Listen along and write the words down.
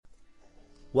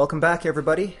Welcome back,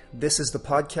 everybody. This is the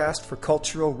podcast for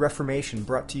Cultural Reformation,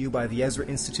 brought to you by the Ezra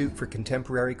Institute for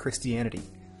Contemporary Christianity.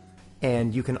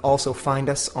 And you can also find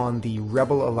us on the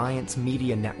Rebel Alliance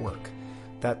Media Network.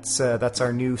 That's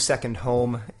our new second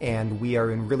home, and we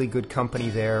are in really good company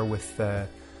there with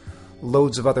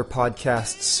loads of other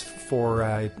podcasts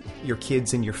for your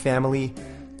kids and your family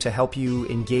to help you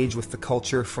engage with the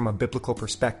culture from a biblical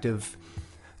perspective.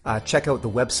 Check out the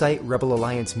website,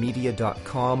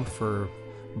 rebelalliancemedia.com, for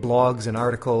blogs and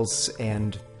articles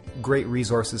and great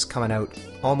resources coming out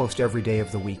almost every day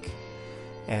of the week.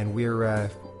 And we're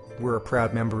a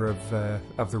proud member of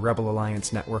the Rebel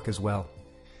Alliance Network as well.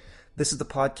 This is the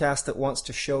podcast that wants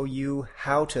to show you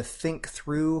how to think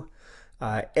through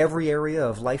every area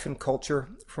of life and culture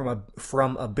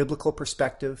from a biblical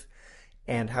perspective,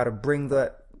 and how to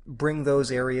bring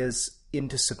those areas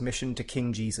into submission to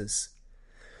King Jesus.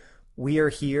 We are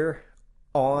here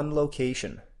on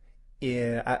location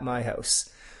at my house.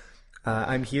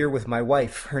 I'm here with my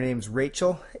wife. Her name's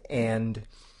Rachel, and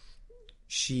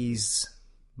she's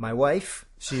my wife.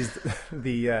 She's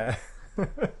the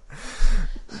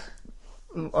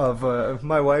of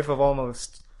my wife of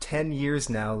almost 10 years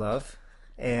now, love.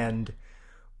 And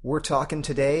we're talking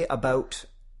today about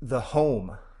the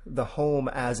home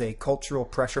as a cultural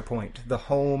pressure point, the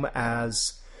home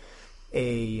as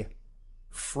a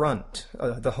front,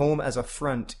 the home as a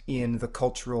front in the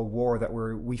cultural war that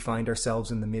we find ourselves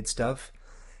in the midst of.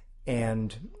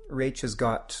 And Rach has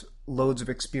got loads of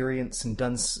experience and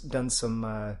done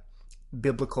some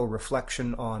biblical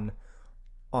reflection on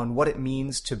what it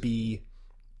means to be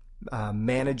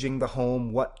managing the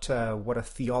home, what a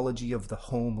theology of the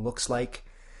home looks like.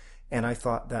 And I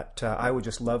thought that I would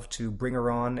just love to bring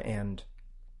her on and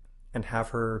have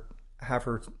her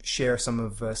share some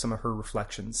of her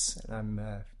reflections. I'm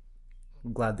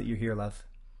glad that you're here, love.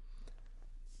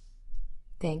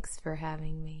 Thanks for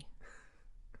having me.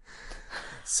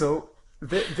 So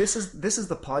this is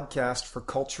the podcast for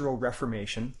Cultural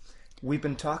Reformation. We've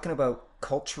been talking about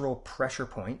cultural pressure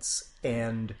points,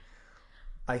 and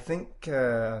I think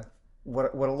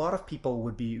what a lot of people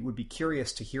would be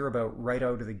curious to hear about right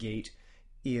out of the gate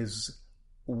is,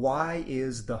 why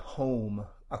is the home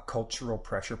a cultural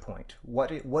pressure point? What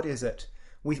is it?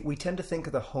 We tend to think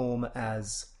of the home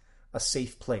as a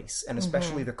safe place, and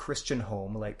especially the Christian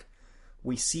home. Like,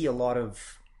 we see a lot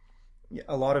of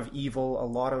evil, a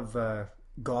lot of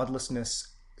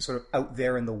godlessness sort of out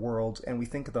there in the world, and we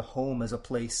think of the home as a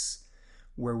place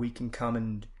where we can come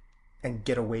and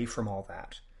get away from all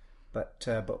that. But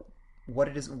what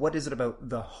is it about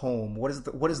the home? What is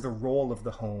the role of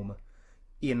the home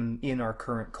in our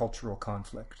current cultural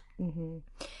conflict? Mm-hmm.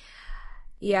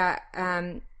 Yeah.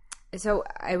 So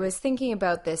I was thinking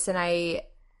about this, and I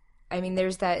mean,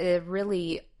 there's that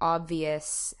really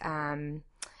obvious,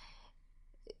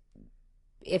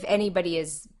 if anybody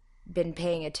has been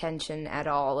paying attention at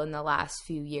all in the last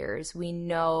few years, we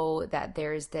know that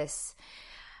there's this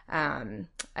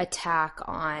attack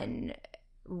on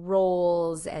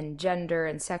roles and gender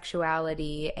and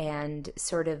sexuality and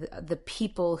sort of the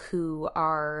people who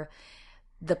are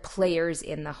the players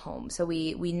in the home. So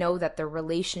we know that the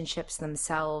relationships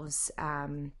themselves are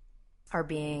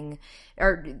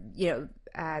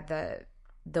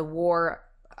the war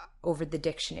over the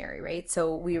dictionary, right?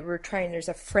 So there's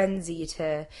a frenzy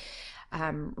to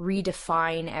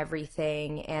redefine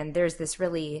everything, and there's this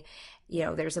really,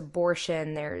 there's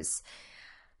abortion, there's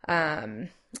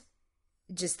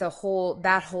just that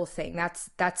whole thing.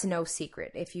 That's no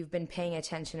secret. If you've been paying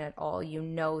attention at all, you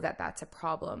know that that's a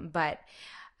problem. But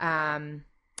and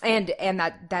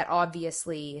that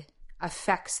obviously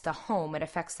affects the home. It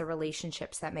affects the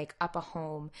relationships that make up a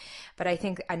home. But I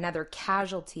think another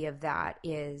casualty of that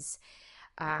is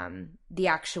the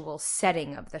actual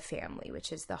setting of the family,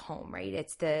 which is the home, right?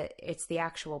 It's the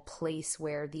actual place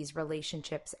where these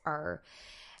relationships are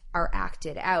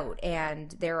acted out.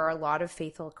 And there are a lot of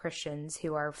faithful Christians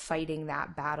who are fighting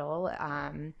that battle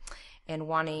and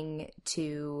wanting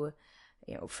to,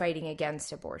 fighting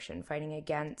against abortion, fighting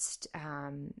against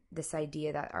this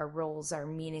idea that our roles are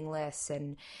meaningless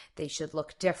and they should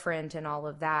look different and all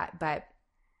of that. But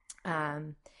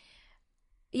so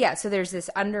there's this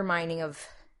undermining of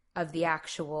the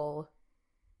actual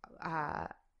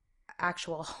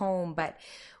home. But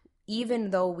even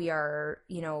though we are,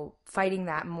 fighting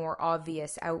that more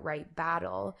obvious outright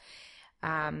battle,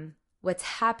 what's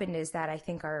happened is that I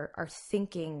think our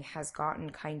thinking has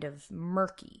gotten kind of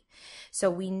murky. So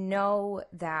we know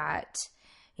that,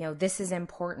 this is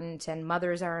important, and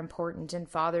mothers are important and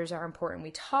fathers are important.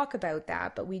 We talk about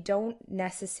that, but we don't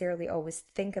necessarily always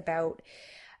think about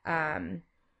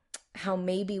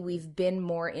maybe we've been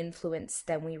more influenced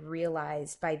than we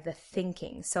realized by the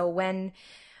thinking. So when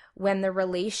the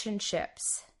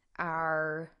relationships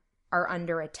are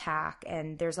under attack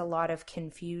and there's a lot of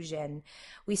confusion,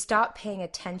 we stop paying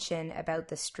attention about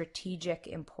the strategic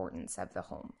importance of the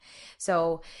home.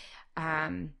 So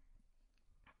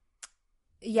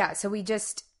so we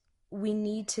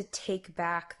need to take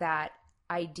back that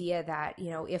idea that,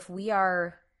 if we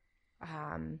are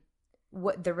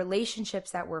what the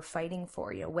relationships that we're fighting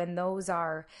for, when those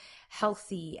are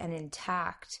healthy and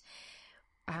intact,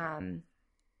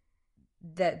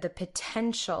 the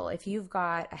potential, if you've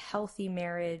got a healthy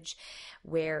marriage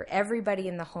where everybody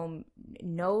in the home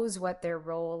knows what their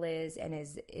role is and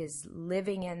is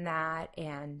living in that,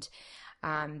 and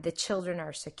the children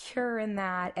are secure in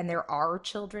that, and there are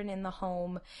children in the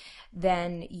home,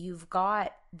 then you've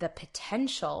got the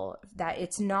potential that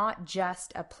it's not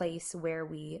just a place where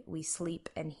we sleep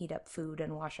and heat up food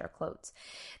and wash our clothes.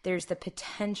 There's the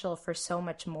potential for so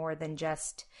much more than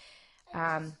just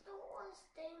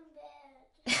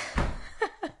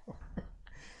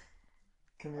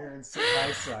Come here and sit.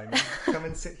 Hi, Simon. Come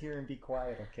and sit here and be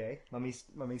quiet, okay? Mummy's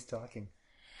talking.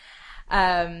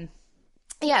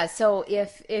 Yeah. So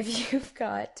if you've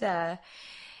got a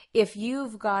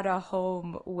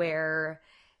home where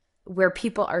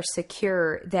people are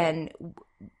secure, then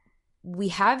we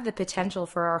have the potential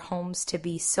for our homes to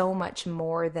be so much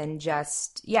more than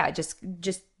just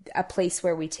a place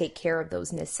where we take care of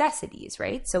those necessities,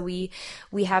 right? So we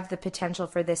have the potential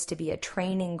for this to be a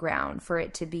training ground, for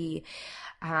it to be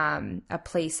a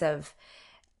place of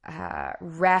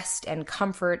rest and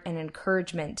comfort and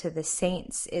encouragement to the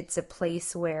saints. It's a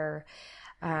place where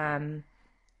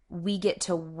we get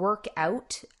to work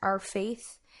out our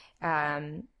faith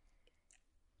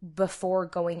before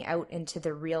going out into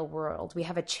the real world. We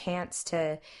have a chance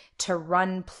to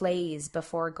run plays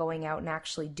before going out and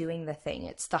actually doing the thing.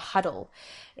 It's the huddle.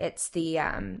 It's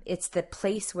the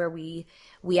place where we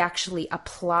actually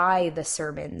apply the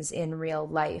sermons in real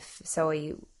life. So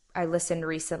I listened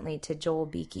recently to Joel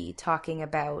Beakey talking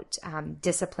about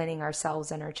disciplining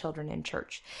ourselves and our children in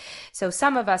church. So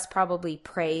some of us probably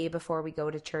pray before we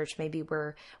go to church. Maybe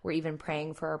we're even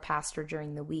praying for our pastor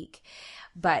during the week.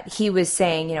 But he was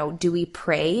saying, do we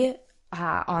pray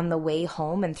on the way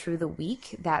home and through the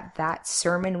week that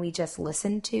sermon we just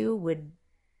listened to would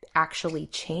actually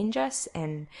change us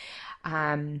and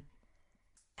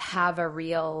have a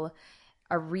real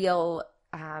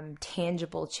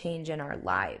tangible change in our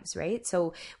lives, right?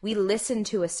 So we listen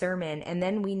to a sermon and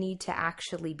then we need to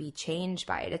actually be changed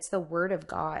by it. It's the word of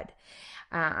God.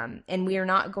 And we are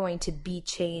not going to be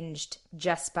changed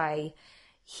just by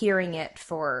hearing it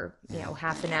for,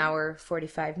 half an hour,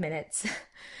 45 minutes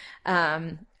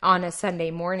on a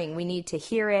Sunday morning. We need to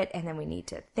hear it, and then we need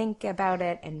to think about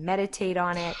it and meditate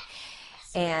on it.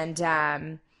 And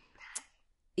the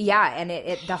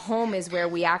home is where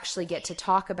we actually get to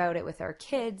talk about it with our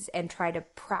kids and try to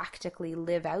practically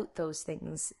live out those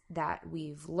things that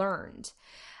we've learned.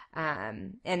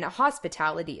 And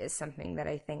hospitality is something that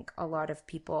I think a lot of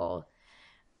people,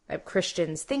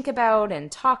 Christians, think about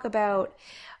and talk about.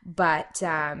 But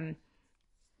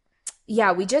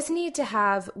we just need to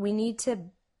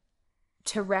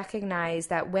recognize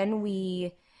that when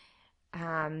we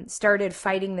started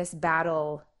fighting this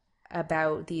battle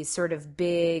about these sort of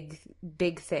big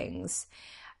things,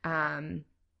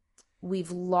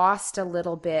 we've lost a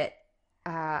little bit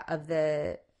of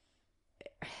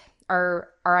our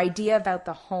idea about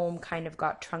the home kind of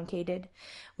got truncated.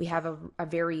 We have a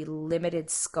very limited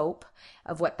scope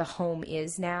of what the home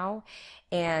is now.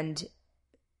 And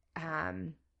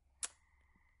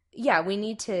we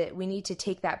need to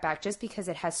take that back, just because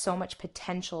it has so much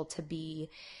potential to be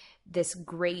this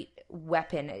great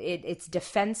weapon. It's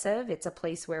defensive. It's a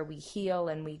place where we heal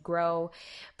and we grow,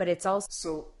 but it's also.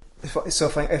 So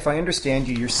if I understand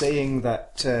you, you're saying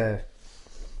that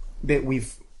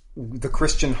the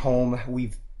Christian home,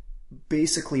 we've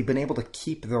basically been able to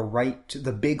keep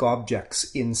the big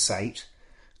objects in sight,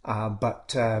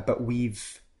 but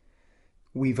we've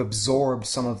absorbed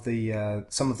some of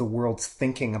the world's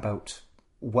thinking about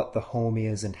what the home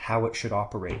is and how it should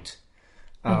operate.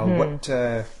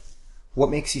 What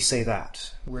makes you say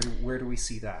that? Where do we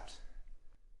see that?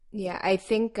 Yeah, I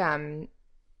think the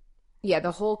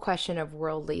whole question of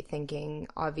worldly thinking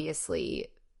obviously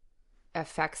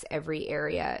affects every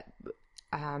area.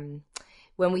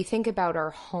 When we think about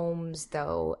our homes,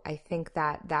 though, I think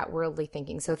that worldly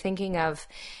thinking, so thinking of,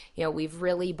 we've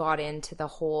really bought into the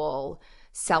whole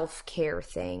self-care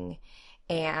thing,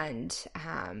 and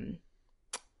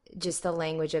just the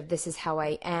language of this is how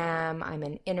I am. I'm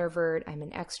an introvert. I'm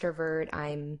an extrovert.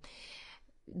 I'm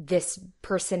this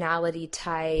personality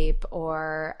type,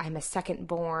 or I'm a second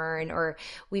born, or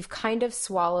we've kind of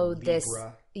swallowed Libra. this.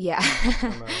 Yeah.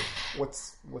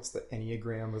 What's the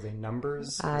Enneagram? Are they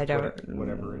numbers? I don't,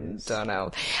 whatever it is. Don't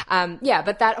know. Yeah,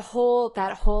 but that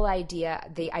whole idea,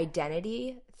 the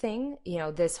identity thing, you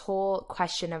know, this whole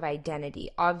question of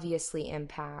identity obviously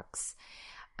impacts,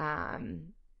 you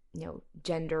know,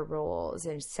 gender roles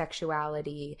and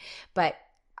sexuality. But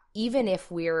even if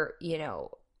we're, you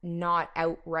know, not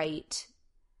outright,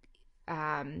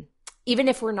 even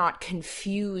if we're not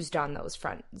confused on those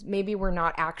fronts, maybe we're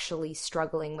not actually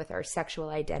struggling with our sexual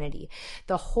identity,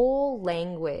 the whole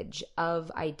language of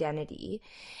identity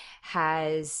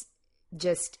has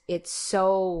just, it's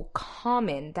so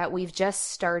common that we've just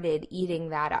started eating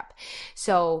that up.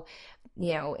 So,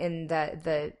 you know, in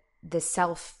the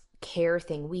self-care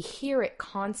thing, we hear it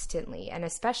constantly, and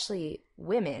especially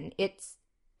women, it's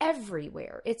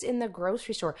everywhere. It's in the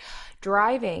grocery store.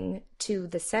 Driving to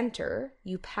the center,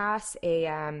 you pass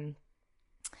a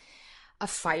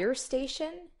fire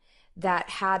station that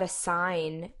had a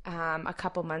sign a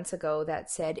couple months ago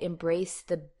that said, "Embrace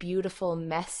the beautiful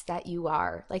mess that you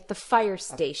are." Like the fire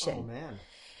station. Oh man.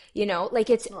 You know,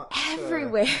 like it's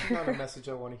everywhere. Not a message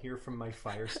I want to hear from my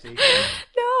fire station.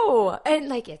 No. And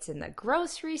like it's in the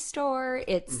grocery store.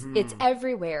 It's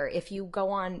everywhere. If you go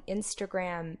on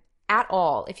Instagram at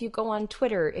all, if you go on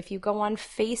Twitter, if you go on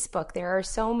Facebook, there are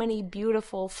so many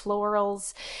beautiful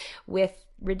florals with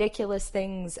ridiculous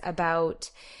things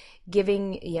about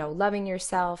giving, you know, loving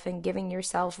yourself and giving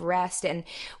yourself rest. And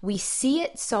we see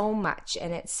it so much,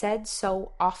 and it's said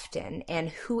so often, and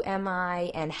who am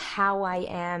I and how I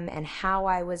am and how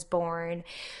I was born,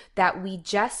 that we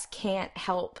just can't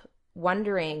help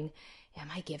wondering, am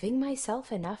I giving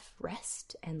myself enough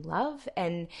rest and love?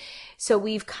 And so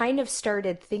we've kind of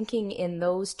started thinking in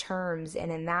those terms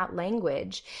and in that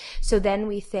language. So then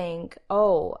we think,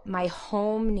 oh, my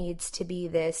home needs to be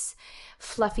this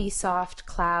fluffy, soft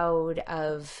cloud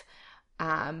of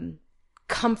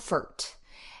comfort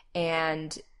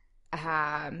and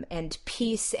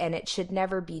peace, and it should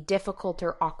never be difficult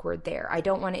or awkward there. I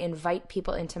don't want to invite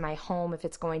people into my home if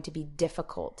it's going to be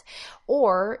difficult.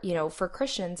 Or, you know, for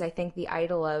Christians, I think the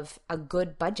idol of a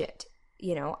good budget.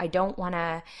 You know, I don't want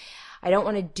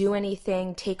to do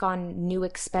anything, take on new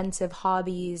expensive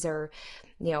hobbies, or,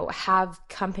 you know, have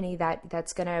company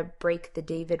that's going to break the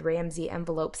David Ramsey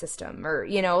envelope system, or,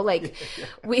 you know, like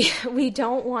we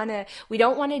don't want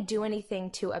to do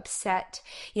anything to upset,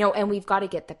 you know, and we've got to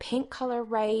get the paint color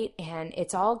right, and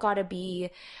it's all got to be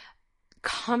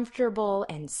comfortable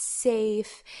and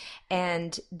safe.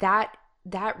 And that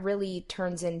really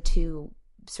turns into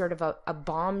sort of a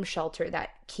bomb shelter that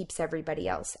keeps everybody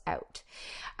else out.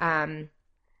 And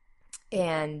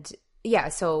yeah,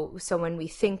 so when we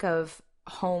think of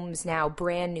homes now,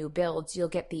 brand new builds, you'll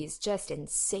get these just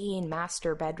insane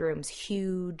master bedrooms,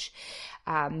 huge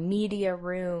media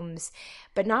rooms,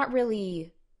 but not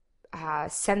really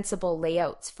sensible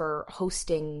layouts for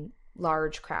hosting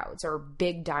large crowds or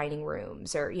big dining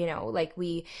rooms, or, you know, like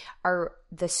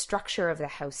the structure of the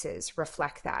houses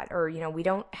reflect that, or, you know, we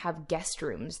don't have guest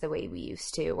rooms the way we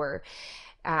used to, or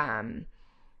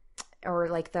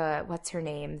like what's her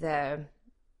name? The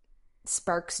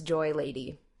Sparks Joy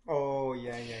lady. Oh,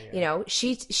 yeah. You know,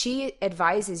 she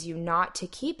advises you not to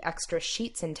keep extra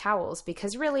sheets and towels,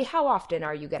 because really, how often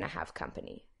are you going to have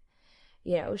company?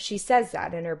 You know, she says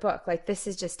that in her book. Like, this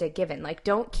is just a given. Like,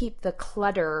 don't keep the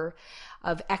clutter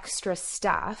of extra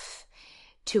stuff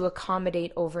to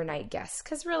accommodate overnight guests,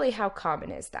 because really, how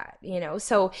common is that? You know,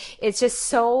 so it's just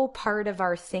so part of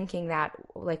our thinking that,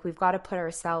 like, we've got to put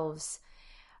ourselves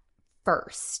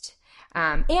first.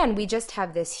 And we just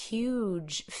have this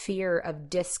huge fear of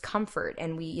discomfort,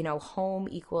 and we, you know, home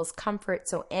equals comfort.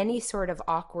 So any sort of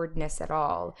awkwardness at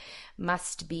all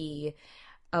must be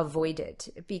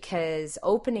avoided, because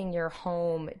opening your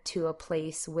home to a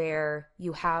place where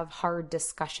you have hard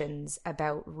discussions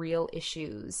about real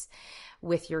issues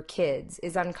with your kids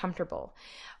is uncomfortable.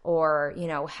 Or, you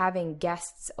know, having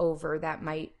guests over that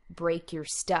might break your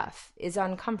stuff is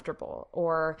uncomfortable.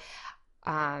 Or,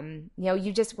 you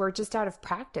know, we're just out of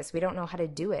practice. We don't know how to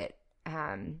do it.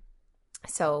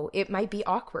 So it might be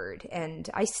awkward. And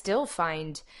I still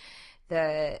find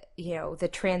the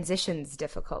transitions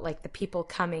difficult, like the people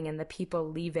coming and the people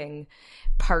leaving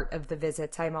part of the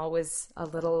visits. I'm always a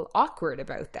little awkward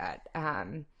about that.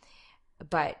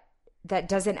 But that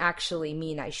doesn't actually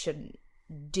mean I shouldn't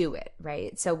do it,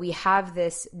 right? So we have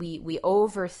this, we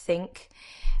overthink,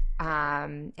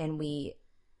 and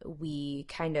we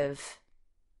kind of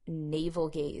navel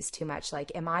gaze too much.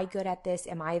 Like, am I good at this?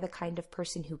 Am I the kind of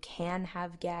person who can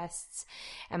have guests?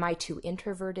 Am I too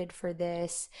introverted for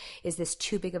this? Is this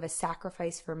too big of a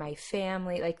sacrifice for my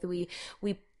family? Like,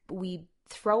 we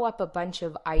throw up a bunch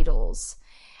of idols,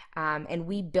 and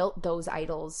we built those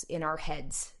idols in our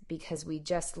heads because we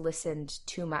just listened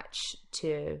too much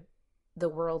to the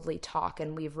worldly talk,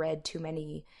 and we've read too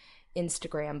many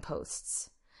Instagram posts.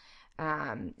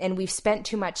 And we've spent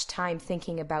too much time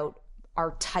thinking about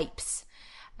our types.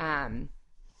 And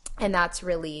that's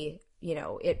really,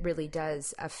 it really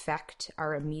does affect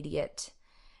our immediate,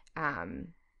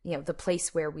 the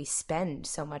place where we spend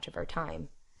so much of our time.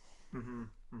 Mm-hmm.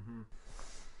 Mm-hmm.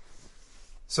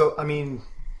 So, I mean,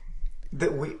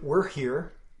 we're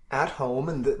here at home,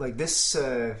 and this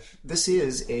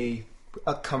is a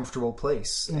comfortable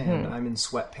place, mm-hmm. and I'm in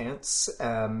sweatpants,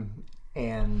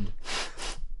 and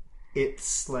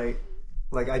it's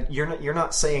you're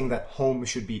not saying that home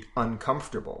should be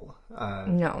uncomfortable,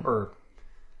 no, or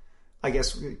I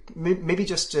guess maybe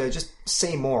just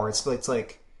say more. It's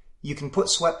like you can put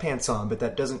sweatpants on, but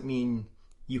that doesn't mean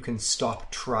you can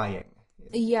stop trying.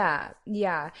 Yeah.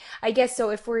 I guess so.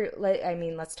 If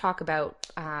let's talk about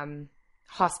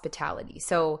hospitality.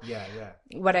 So yeah.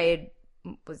 What I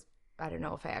don't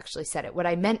know if I actually said it. What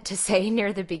I meant to say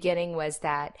near the beginning was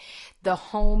that the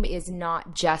home is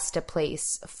not just a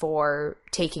place for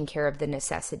taking care of the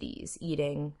necessities,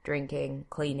 eating, drinking,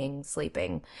 cleaning,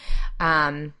 sleeping.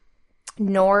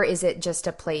 Nor is it just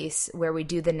a place where we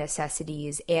do the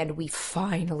necessities and we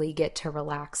finally get to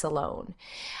relax alone.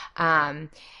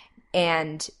 And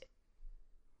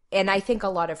I think a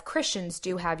lot of Christians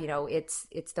do have,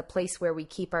 it's the place where we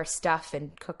keep our stuff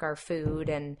and cook our food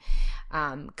and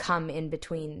come in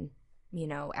between,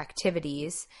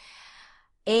 activities.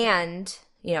 And,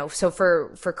 so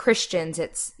for Christians,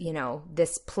 it's,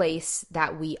 this place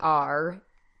that we are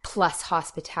plus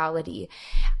hospitality.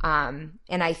 And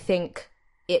I think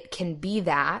it can be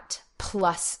that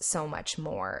plus so much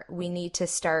more. We need to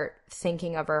start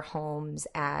thinking of our homes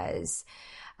as,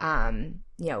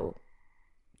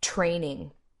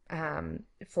 training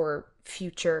for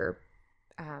future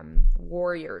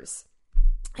warriors.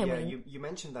 And you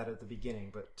mentioned that at the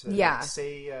beginning, but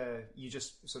say you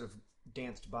just sort of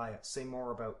danced by it. Say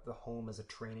more about the home as a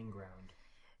training ground.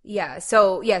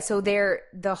 So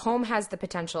the home has the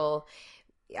potential.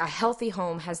 A healthy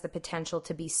home has the potential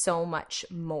to be so much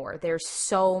more. There's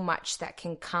so much that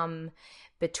can come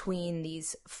between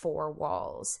these four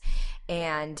walls,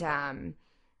 and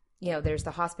there's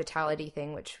the hospitality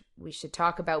thing, which we should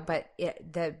talk about, but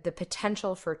the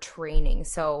potential for training.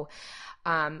 So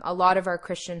a lot of our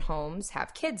Christian homes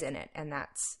have kids in it, and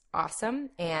that's awesome.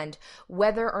 And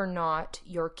whether or not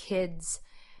your kids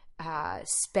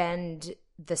spend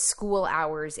the school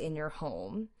hours in your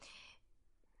home,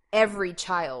 every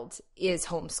child is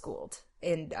homeschooled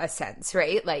in a sense,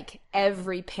 right? Like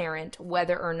every parent,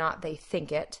 whether or not they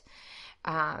think it,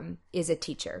 is a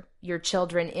teacher. Your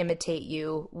children imitate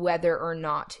you whether or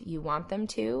not you want them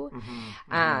to.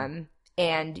 Mm-hmm, mm-hmm.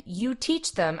 And you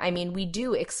teach them. I mean, we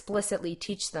do explicitly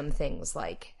teach them things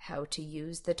like how to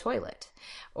use the toilet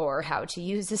or how to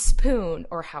use a spoon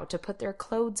or how to put their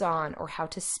clothes on or how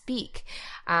to speak.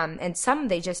 And some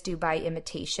they just do by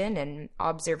imitation and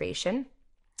observation.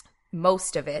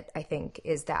 Most of it, I think,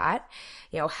 is that,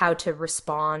 how to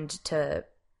respond to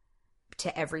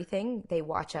everything. They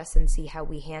watch us and see how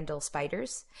we handle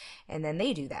spiders, and then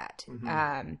they do that.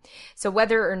 Mm-hmm. So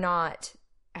whether or not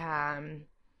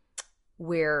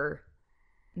we're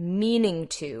meaning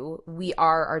to, we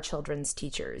are our children's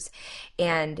teachers.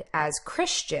 And as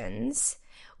Christians,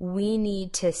 we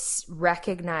need to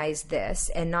recognize this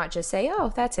and not just say,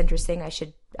 oh, that's interesting. I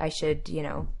should,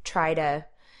 try to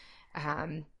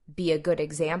be a good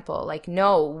example. Like,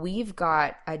 no, we've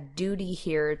got a duty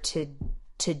here to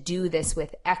do this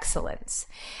with excellence.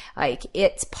 Like,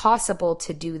 it's possible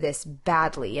to do this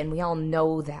badly, and we all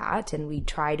know that, and we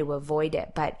try to avoid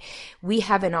it, but we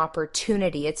have an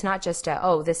opportunity. It's not just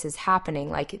this is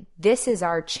happening. Like, this is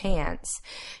our chance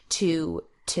to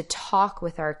talk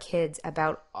with our kids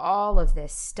about all of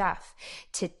this stuff,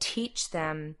 to teach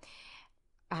them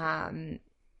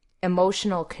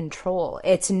emotional control.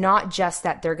 It's not just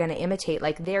that they're going to imitate,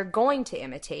 like they're going to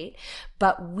imitate,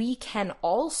 but we can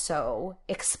also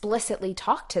explicitly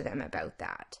talk to them about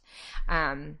that.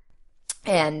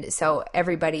 And so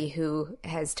everybody who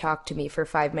has talked to me for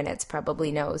 5 minutes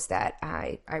probably knows that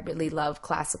I really love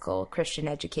classical Christian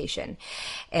education.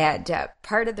 And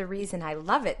part of the reason I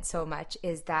love it so much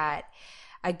is that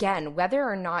again, whether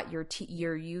or not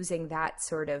you're using that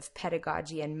sort of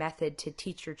pedagogy and method to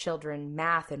teach your children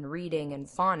math and reading and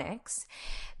phonics,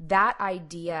 that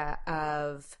idea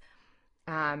of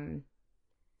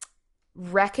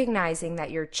recognizing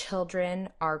that your children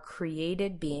are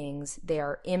created beings, they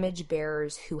are image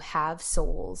bearers who have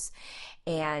souls,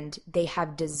 and they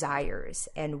have desires,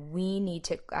 and we need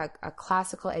to, a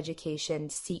classical education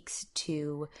seeks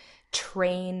to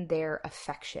train their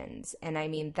affections. And I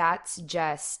mean, that's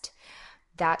just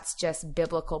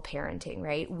biblical parenting,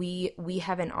 right? We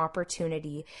have an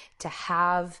opportunity to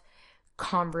have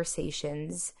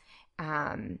conversations.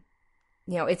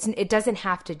 It doesn't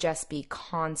have to just be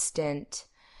constant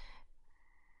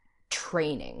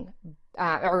training,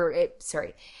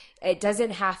 it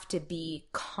doesn't have to be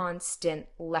constant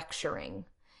lecturing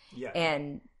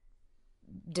and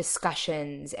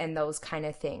discussions and those kind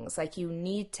of things. Like, you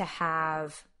need to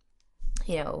have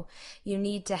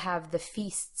the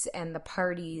feasts and the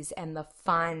parties and the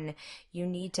fun. You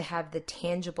need to have the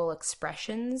tangible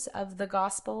expressions of the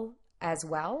gospel as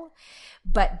well.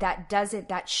 But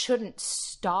that shouldn't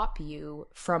stop you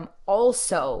from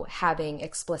also having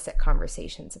explicit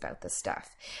conversations about this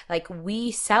stuff. Like,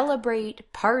 we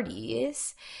celebrate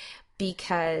parties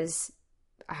because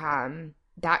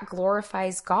that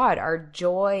glorifies God, our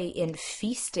joy in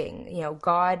feasting,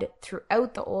 God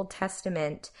throughout the Old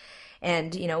Testament.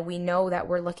 And, we know that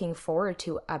we're looking forward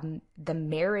to the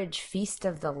marriage feast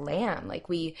of the Lamb. Like,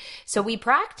 we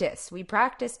practice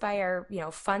by our,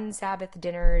 fun Sabbath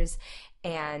dinners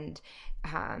and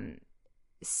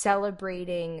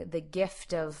celebrating the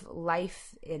gift of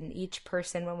life in each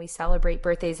person when we celebrate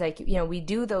birthdays. Like, we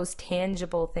do those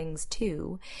tangible things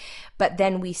too, but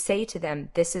then we say to them,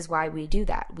 this is why we do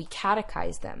that. We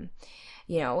catechize them,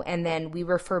 and then we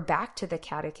refer back to the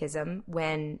catechism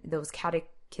when those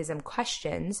catechism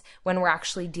questions, when we're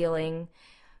actually dealing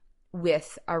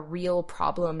with a real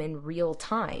problem in real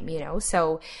time,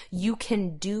 so you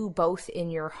can do both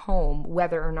in your home,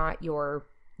 whether or not you're,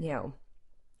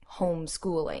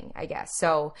 homeschooling, I guess.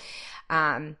 So,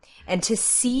 and to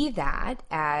see that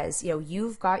as,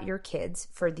 you've got your kids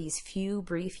for these few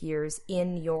brief years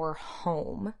in your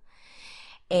home,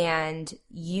 and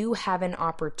you have an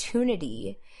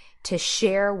opportunity to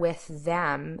share with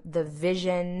them the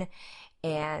vision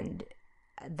and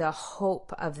the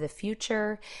hope of the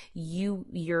future.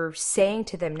 You're saying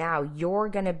to them now, you're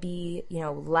going to be,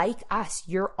 like us.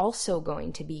 You're also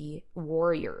going to be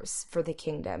warriors for the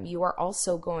kingdom. You are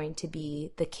also going to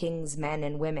be the king's men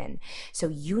and women. So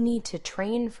you need to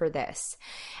train for this.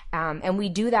 And we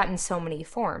do that in so many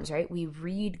forms, right? We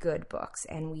read good books,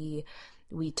 and we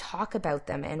talk about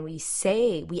them, and we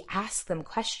ask them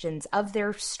questions of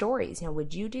their stories.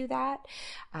 Would you do that?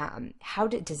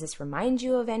 Does this remind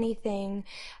you of anything?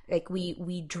 Like,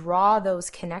 we draw those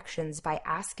connections by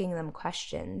asking them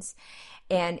questions,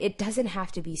 and it doesn't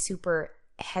have to be super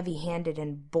heavy-handed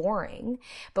and boring,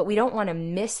 but we don't want to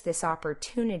miss this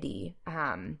opportunity,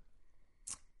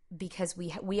 because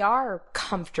we are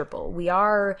comfortable, we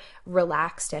are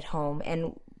relaxed at home,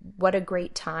 and what a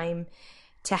great time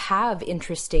to have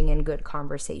interesting and good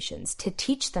conversations, to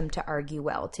teach them to argue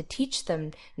well, to teach them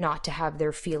not to have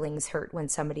their feelings hurt when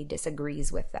somebody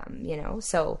disagrees with them,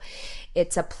 So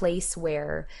it's a place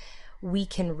where we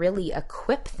can really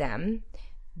equip them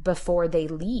before they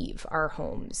leave our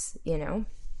homes,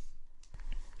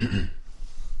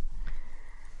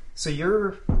 So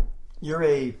you're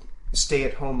a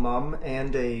stay-at-home mom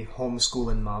and a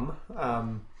homeschooling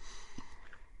mom.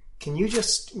 Can you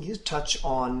touch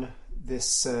on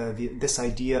this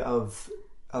idea of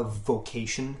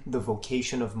vocation, the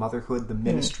vocation of motherhood, the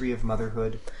ministry of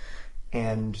motherhood?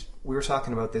 And we were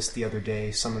talking about this the other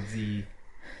day. Some of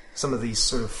these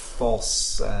sort of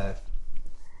false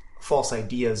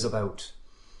ideas about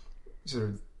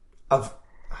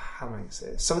how am I going to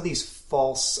say this? Some of these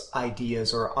false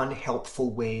ideas or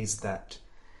unhelpful ways that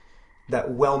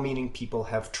well-meaning people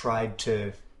have tried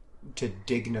to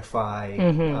dignify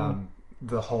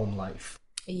the home life.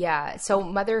 Yeah. So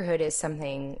motherhood is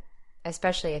something,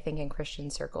 especially I think in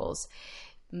Christian circles,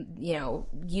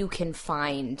 you can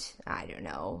find,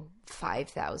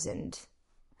 5,000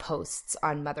 posts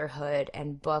on motherhood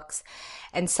and books,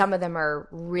 and some of them are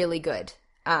really good.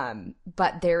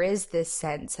 But there is this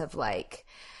sense of like,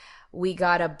 we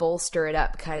got to bolster it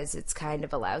up because it's kind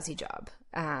of a lousy job.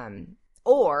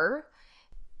 Or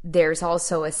there's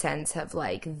also a sense of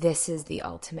like, this is the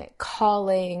ultimate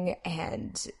calling,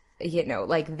 and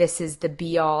like, this is the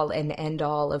be all and end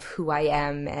all of who I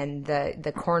am and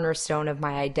the cornerstone of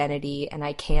my identity. And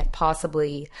I can't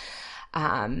possibly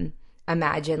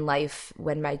imagine life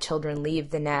when my children leave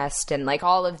the nest, and like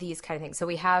all of these kind of things. So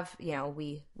we have,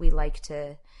 we like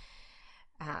to,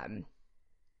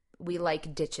 we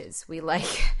like ditches. We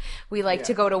like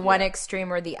to go to one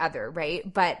extreme or the other,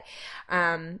 right? But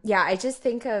I just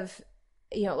think of,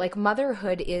 like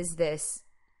motherhood is this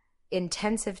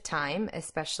intensive time,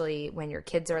 especially when your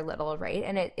kids are little, right?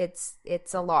 And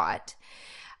it's a lot.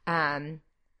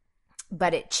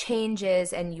 But it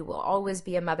changes, and you will always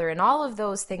be a mother, and all of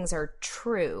those things are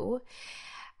true.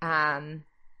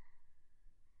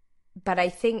 But I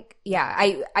think,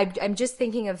 I'm just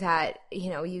thinking of that,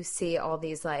 you see all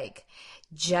these like,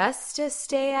 just a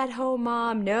stay-at-home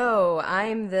mom. No,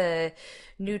 I'm the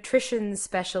nutrition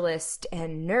specialist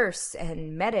and nurse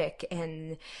and medic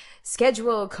and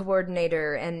schedule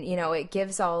coordinator. And, it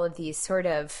gives all of these sort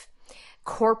of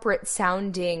corporate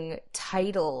sounding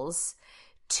titles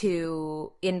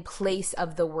in place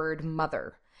of the word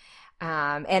mother.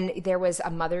 And there was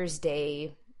a Mother's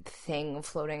Day thing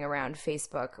floating around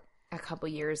Facebook a couple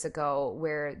years ago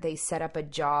where they set up a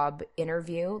job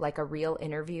interview, like a real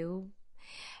interview,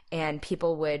 and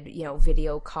people would,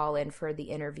 video call in for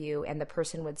the interview, and the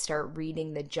person would start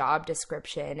reading the job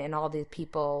description, and all the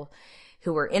people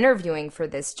who were interviewing for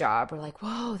this job were like,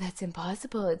 whoa, that's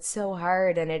impossible. It's so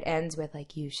hard. And it ends with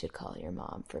like, you should call your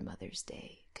mom for Mother's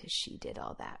Day because she did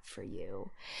all that for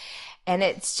you. And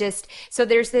it's just, so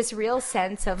there's this real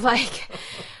sense of like,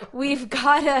 we've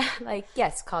got to like,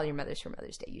 yes, call your mothers for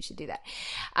Mother's Day. You should do that.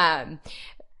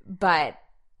 But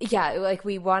yeah, like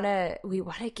we want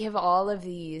to give all of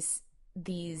these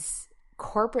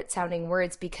corporate sounding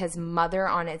words because mother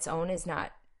on its own is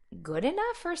not good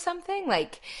enough or something.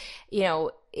 Like,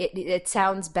 it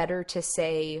sounds better to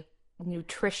say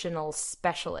nutritional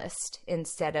specialist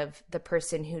instead of the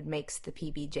person who makes the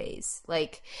PBJs.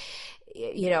 Like,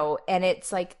 and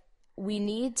it's like, we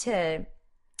need to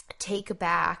take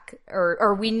back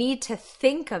or we need to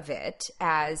think of it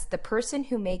as the person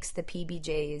who makes the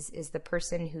PBJs is the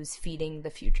person who's feeding the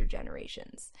future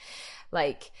generations.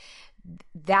 Like,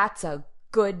 that's a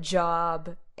good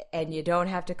job, and you don't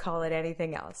have to call it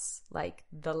anything else. Like,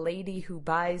 the lady who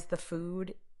buys the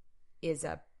food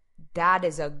that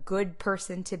is a good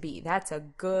person to be. That's a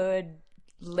good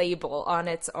label on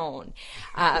its own.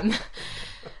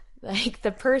 Like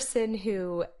the person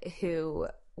who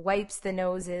wipes the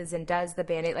noses and does the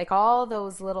Band-Aid, like all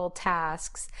those little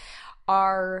tasks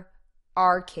are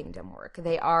kingdom work.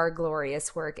 They are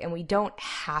glorious work, and we don't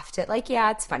have to, like,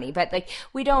 yeah, it's funny, but like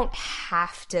we don't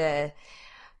have to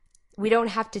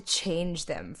change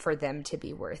them for them to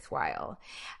be worthwhile.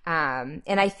 And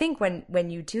I think when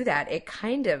you do that, it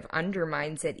kind of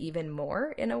undermines it even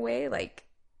more in a way. Like,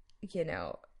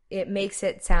 it makes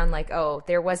it sound like, oh,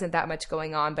 there wasn't that much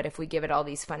going on, but if we give it all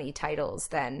these funny titles,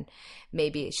 then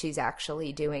maybe she's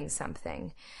actually doing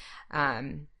something.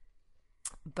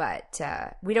 But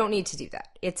we don't need to do that.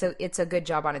 It's a good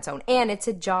job on its own. And it's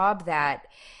a job that,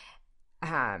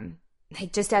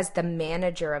 just as the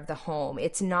manager of the home,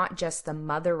 it's not just the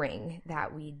mothering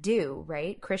that we do,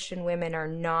 right? Christian women are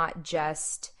not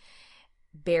just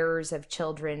bearers of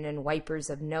children and wipers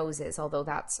of noses, although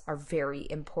that's a very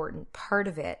important part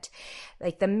of it.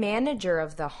 Like the manager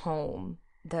of the home,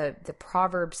 the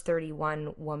Proverbs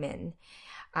 31 woman,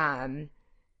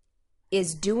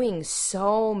 is doing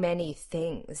so many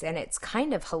things. And it's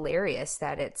kind of hilarious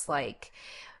that it's like,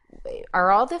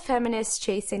 are all the feminists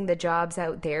chasing the jobs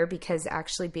out there because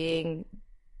actually being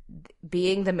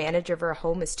the manager of her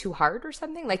home is too hard or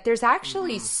something? Like, there's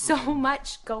actually so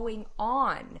much going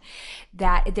on,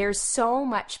 that there's so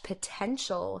much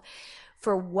potential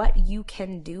for what you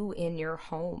can do in your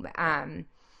home.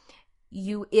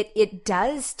 It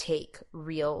does take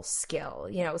real skill,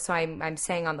 so I'm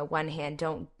saying, on the one hand,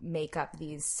 don't make up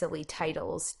these silly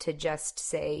titles to just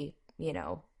say,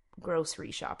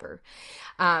 grocery shopper.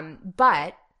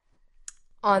 But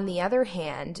on the other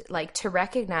hand, like, to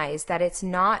recognize that it's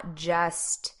not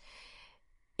just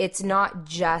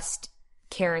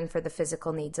caring for the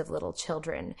physical needs of little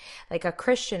children. Like, a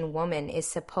Christian woman is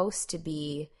supposed to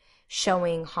be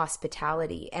showing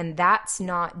hospitality, and that's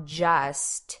not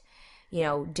just,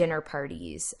 dinner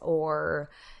parties or,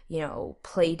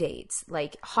 play dates.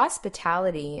 Like,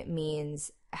 hospitality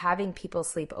means having people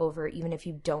sleep over even if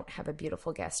you don't have a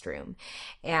beautiful guest room,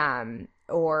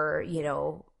 or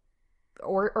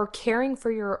caring for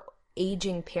your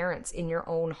aging parents in your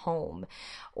own home,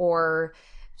 or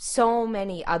so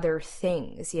many other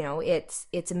things.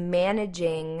 It's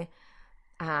managing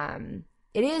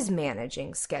it is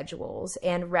managing schedules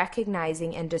and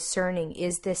recognizing and discerning,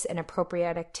 is this an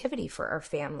appropriate activity for our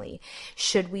family?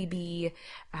 Should we be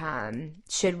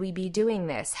doing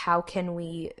this? How can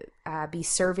we be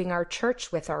serving our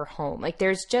church with our home? Like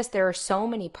there are so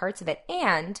many parts of it.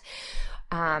 And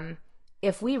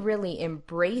if we really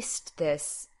embraced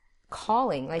this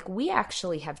calling, like we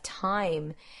actually have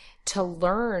time to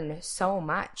learn so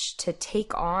much, to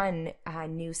take on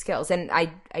new skills. And I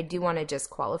do want to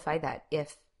just qualify that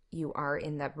if you are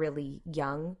in the really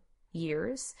young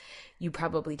years, you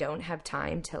probably don't have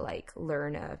time to like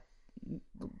learn a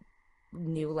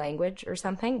new language or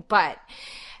something. But,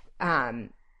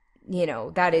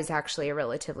 that is actually a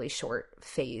relatively short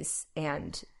phase,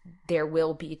 and there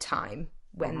will be time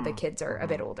when the kids are a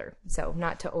bit older. So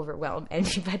not to overwhelm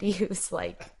anybody who's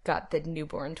like got the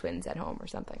newborn twins at home or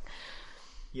something.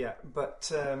 Yeah,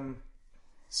 but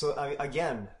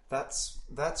again, that's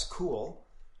cool.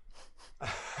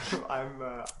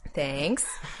 Thanks.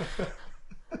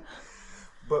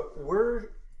 But we're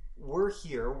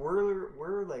here.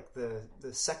 We're like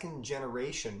the second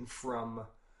generation from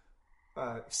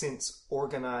since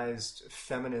organized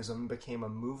feminism became a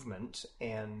movement,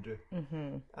 and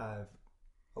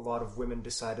a lot of women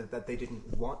decided that they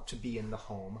didn't want to be in the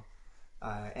home,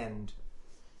 and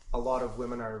a lot of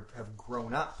women have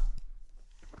grown up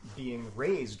being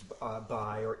raised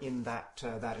by or in that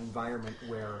environment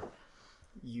where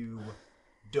you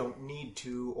don't need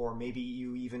to, or maybe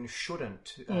you even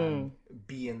shouldn't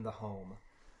be in the home.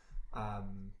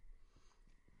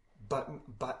 But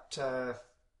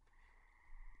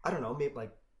I don't know. Maybe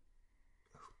like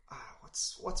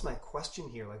what's my question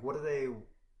here? Like,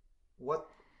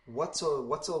 what's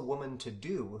a woman to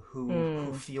do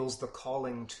who feels the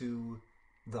calling to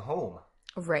the home?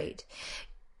 Right.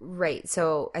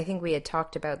 So I think we had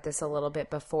talked about this a little bit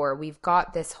before. We've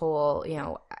got this whole,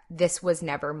 this was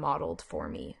never modeled for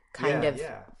me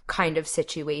kind of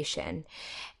situation.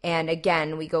 And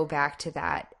again, we go back to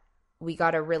that. We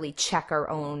got to really check our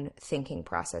own thinking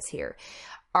process here.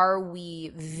 Are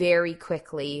we very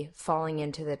quickly falling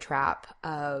into the trap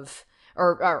of,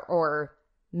 or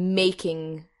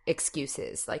making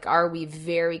excuses? Like, are we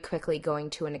very quickly going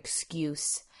to an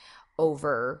excuse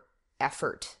over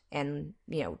effort and,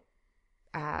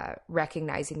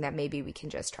 recognizing that maybe we can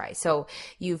just try? So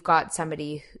you've got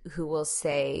somebody who will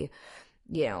say,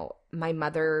 my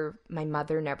mother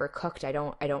never cooked. I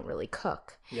don't really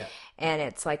cook. Yeah. And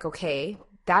it's like, okay,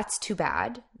 that's too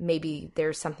bad. Maybe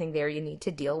there's something there you need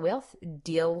to deal with.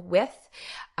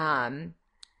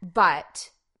 But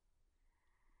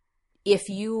if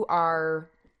you are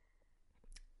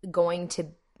going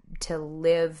to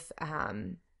live,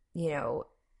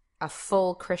 a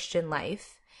full Christian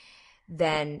life,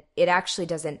 then it actually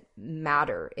doesn't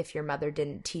matter if your mother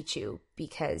didn't teach you,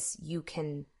 because you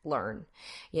can learn.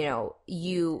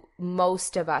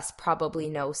 Most of us probably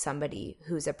know somebody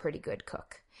who's a pretty good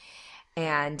cook.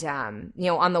 And, on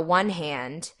the one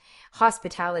hand,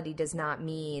 hospitality does not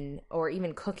mean, or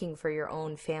even cooking for your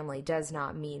own family does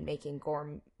not mean making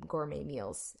gourmet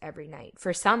meals every night.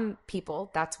 For some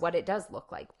people, that's what it does look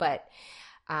like. But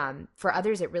for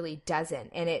others, it really doesn't.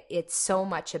 And it's so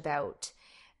much about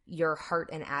your heart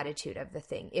and attitude of the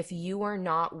thing. If you are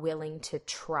not willing to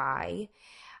try,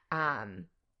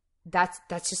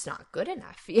 that's just not good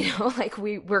enough. Like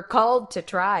we're called to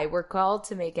try, we're called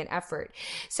to make an effort.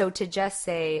 So to just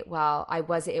say, well,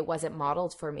 it wasn't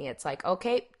modeled for me. It's like,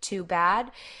 okay, too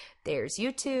bad. There's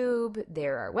YouTube,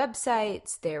 there are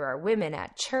websites, there are women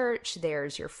at church,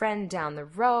 there's your friend down the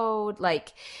road.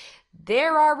 Like,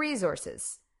 there are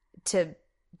resources to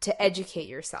educate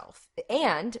yourself.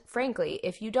 And frankly,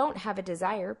 if you don't have a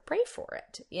desire, pray for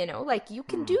it. Like, you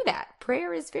can do that.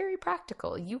 Prayer is very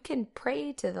practical. You can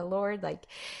pray to the Lord. Like,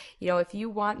 if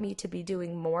you want me to be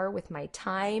doing more with my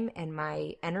time and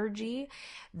my energy,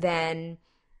 then,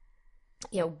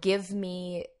 give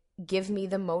me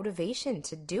the motivation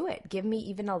to do it. Give me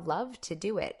even a love to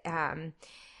do it.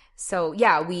 So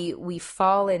yeah, we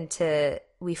fall into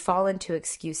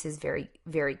excuses very,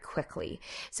 very quickly.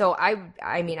 So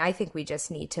I think we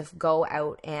just need to go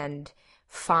out and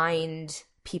find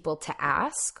people to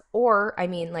ask, or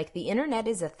like, the internet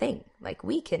is a thing. Like,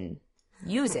 we can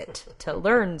use it to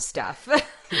learn stuff.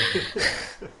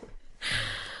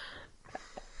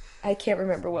 I can't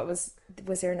remember was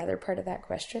there another part of that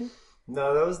question?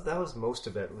 No, that was most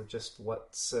of it. Just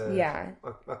what's a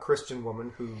Christian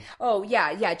woman who. Oh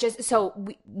yeah. Just so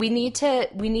we need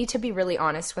to be really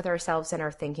honest with ourselves and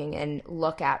our thinking, and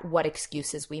look at what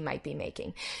excuses we might be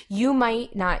making. You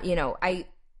might not, So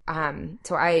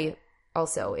I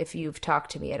also, if you've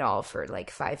talked to me at all for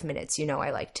like 5 minutes, I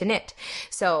like to knit.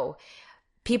 So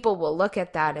people will look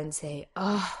at that and say,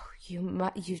 oh,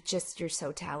 you're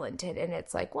so talented. And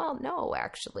it's like, well, no,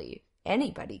 actually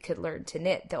anybody could learn to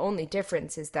knit. The only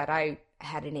difference is that I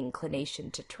had an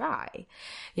inclination to try,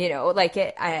 like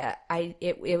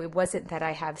it wasn't that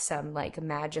I have some like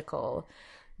magical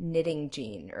knitting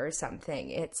gene or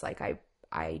something. It's like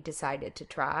I decided to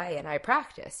try and I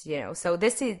practiced, so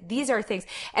these are things.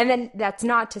 And then that's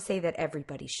not to say that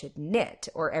everybody should knit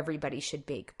or everybody should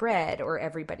bake bread or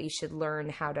everybody should learn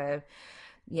how to,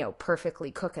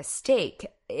 perfectly cook a steak.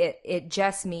 It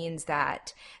just means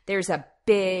that there's a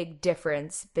big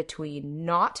difference between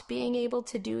not being able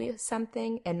to do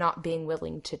something and not being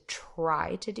willing to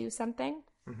try to do something.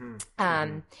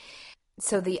 Mm-hmm.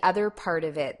 So the other part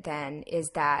of it then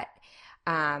is that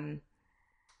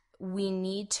we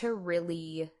need to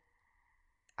really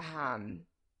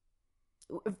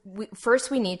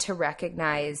we need to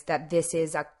recognize that this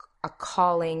is a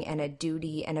calling and a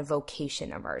duty and a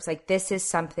vocation of ours. Like, this is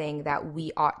something that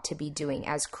we ought to be doing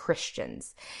as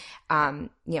Christians.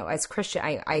 As Christian,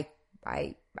 I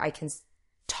can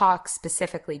talk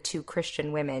specifically to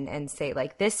Christian women and say,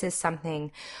 like, this is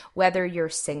something, whether you're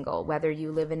single, whether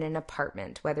you live in an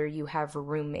apartment, whether you have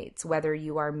roommates, whether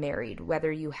you are married,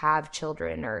 whether you have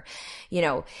children, or,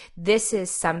 this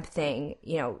is something,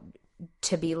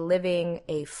 to be living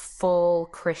a full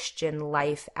Christian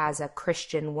life as a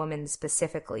Christian woman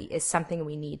specifically is something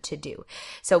we need to do.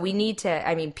 So we need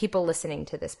to, people listening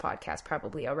to this podcast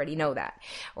probably already know that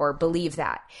or believe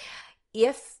that.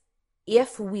 If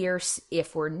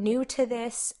we're new to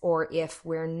this, or if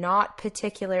we're not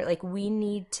particular, like, we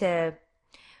need to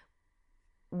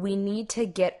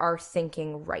get our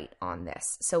thinking right on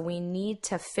this. So we need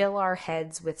to fill our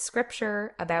heads with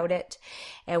scripture about it,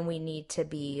 and we need to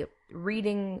be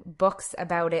reading books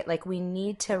about it. Like, we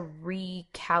need to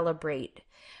recalibrate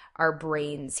our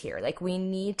brains here. Like, we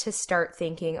need to start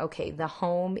thinking, okay, the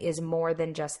home is more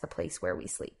than just the place where we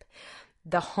sleep.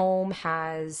 The home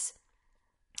has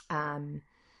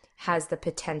the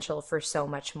potential for so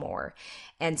much more.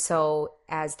 And so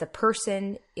as the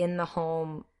person in the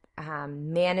home,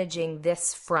 managing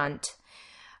this front,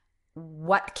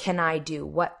 what can I do?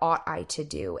 What ought I to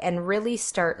do? And really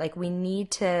start, like, we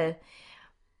need to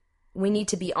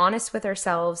be honest with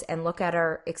ourselves and look at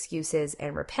our excuses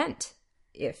and repent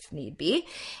if need be.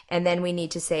 And then we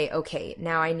need to say, okay,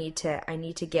 now I need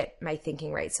to get my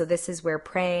thinking right. So this is where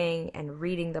praying and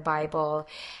reading the Bible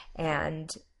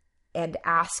and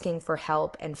asking for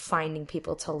help and finding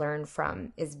people to learn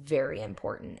from is very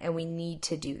important. And we need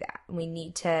to do that. We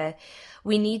need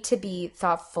to be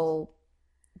thoughtful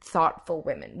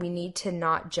women. We need to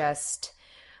not just,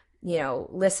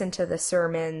 listen to the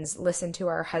sermons, listen to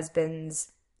our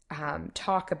husbands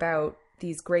talk about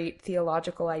these great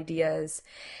theological ideas,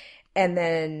 and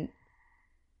then,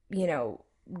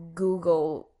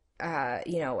 Google,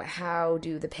 how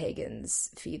do the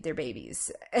pagans feed their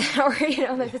babies? Or,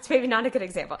 that's maybe not a good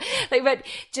example. Like, but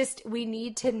just, we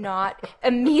need to not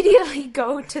immediately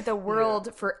go to the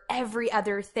world for every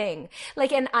other thing.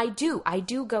 Like, and I do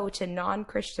go to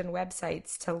non-Christian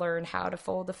websites to learn how to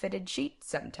fold a fitted sheet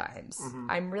sometimes.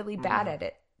 Mm-hmm. I'm really bad at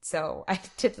it. So I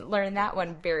didn't learn that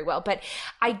one very well, but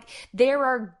there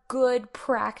are good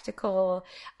practical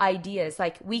ideas.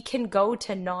 Like, we can go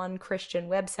to non-Christian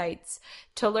websites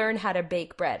to learn how to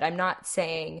bake bread. I'm not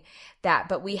saying that,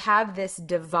 but we have this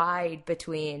divide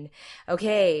between,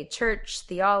 okay, church,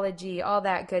 theology, all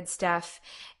that good stuff,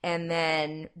 and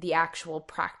then the actual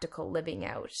practical living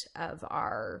out of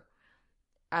our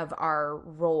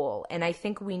role. And I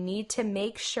think we need to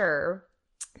make sure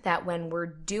that when we're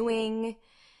doing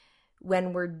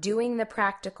the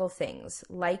practical things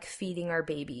like feeding our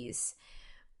babies,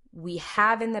 we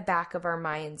have in the back of our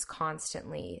minds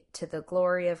constantly, to the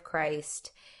glory of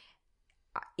Christ.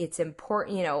 It's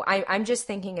important, I'm just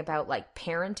thinking about, like,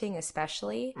 parenting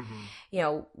especially.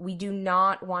 Mm-hmm. We do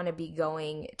not want to be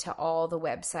going to all the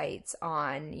websites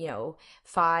on,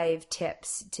 5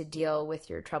 tips to deal with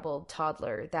your troubled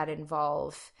toddler that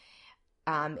involve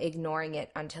ignoring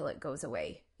it until it goes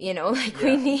away. We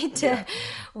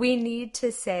need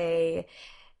to say,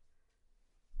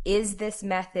 is this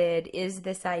method, is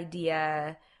this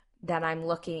idea that I'm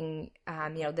looking,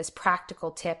 this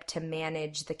practical tip to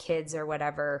manage the kids or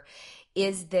whatever,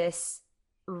 is this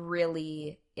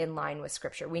really in line with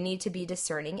scripture? We need to be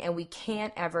discerning, and we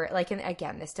can't ever, like, and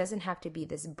again, this doesn't have to be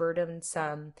this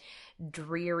burdensome,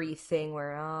 dreary thing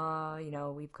where,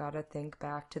 we've got to think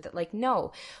back to the, like,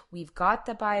 no, we've got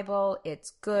the Bible.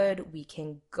 It's good. We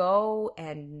can go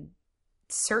and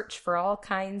search for all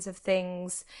kinds of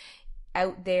things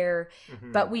out there,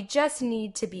 mm-hmm. but we just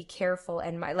need to be careful,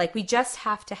 and we just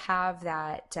have to have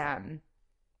that,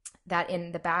 that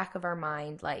in the back of our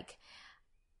mind, like,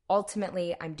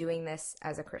 ultimately, I'm doing this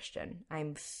as a Christian.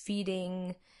 I'm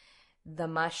feeding the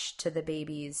mush to the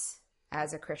babies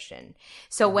as a Christian.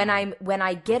 So when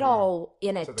I get all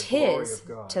in a tiz,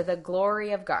 to the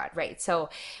glory of God, right? So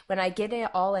when I get it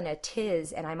all in a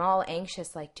tiz and I'm all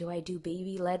anxious, like, do I do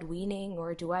baby-led weaning,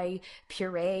 or do I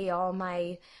puree all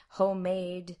my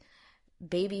homemade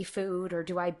baby food, or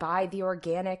do I buy the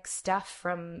organic stuff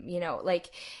from, like,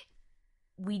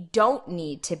 we don't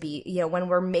need to be, when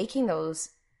we're making those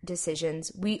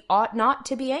decisions, we ought not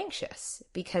to be anxious,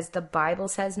 because the Bible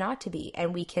says not to be.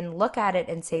 And we can look at it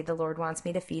and say, the Lord wants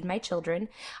me to feed my children.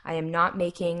 I am not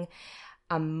making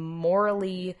a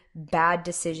morally bad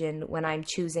decision when I'm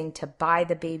choosing to buy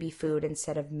the baby food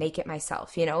instead of make it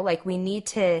myself. Like, we need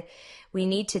to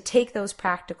take those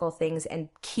practical things and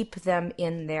keep them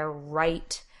in their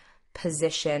right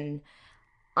position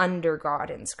under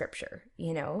God in Scripture,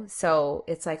 So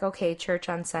it's like, okay, church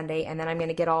on Sunday, and then I'm going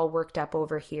to get all worked up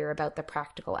over here about the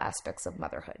practical aspects of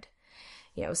motherhood.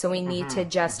 So we need to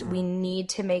we need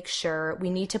to make sure, we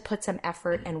need to put some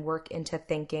effort and work into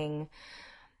thinking,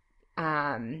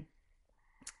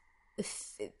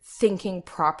 thinking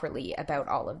properly about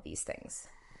all of these things.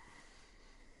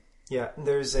 Yeah,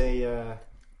 there's I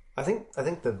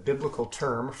think the biblical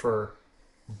term for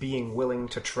being willing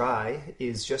to try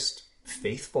is just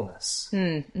faithfulness.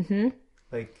 Mm-hmm.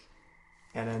 Like,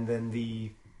 and then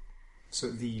the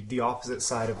opposite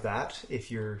side of that, if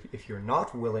you're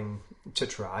not willing to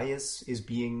try, is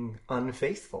being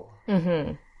unfaithful.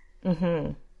 Mm-hmm.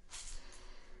 Mm-hmm.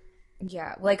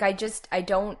 Yeah, like, I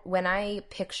don't, when I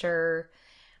picture,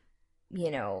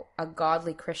 a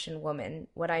godly Christian woman,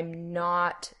 what I'm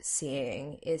not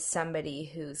seeing is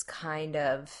somebody who's kind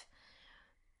of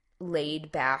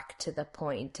laid back to the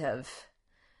point of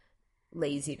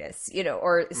laziness,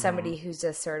 or somebody who's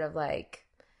just sort of like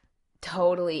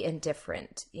totally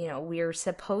indifferent. We're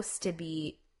supposed to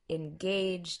be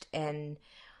engaged, and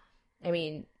I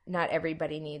mean, not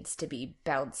everybody needs to be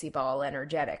bouncy ball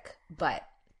energetic, but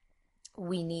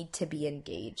we need to be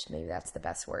engaged. Maybe that's the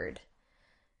best word,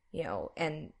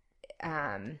 and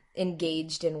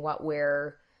engaged in what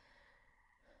we're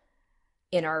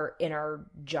in our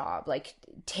job, like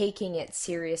taking it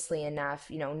seriously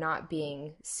enough, not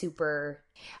being super,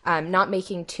 not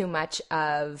making too much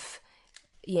of,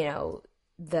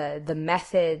 the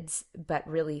methods, but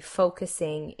really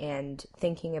focusing and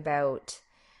thinking about,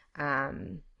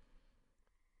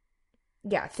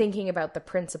 thinking about the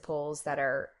principles that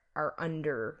are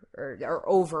under or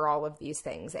over all of these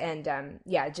things. And,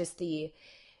 just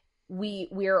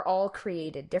we are all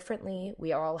created differently.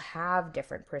 We all have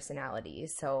different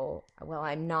personalities. So,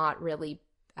 I'm not really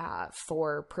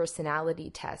for personality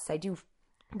tests. I do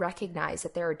recognize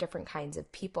that there are different kinds of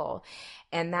people.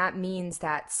 And that means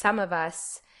that some of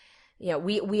us,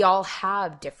 we all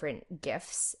have different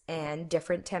gifts and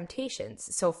different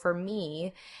temptations. So for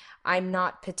me, I'm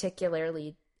not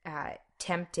particularly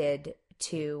tempted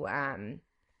to, I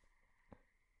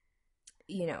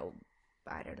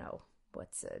don't know,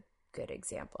 what's a good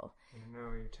example?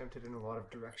 No, you're tempted in a lot of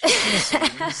directions. You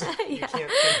can't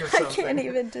think of something. I can't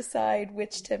even decide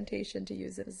which temptation to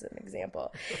use as an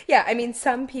example. Yeah, I mean,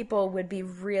 some people would be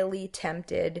really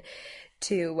tempted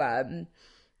to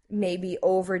maybe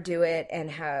overdo it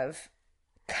and have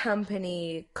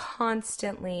company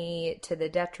constantly to the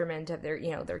detriment of their,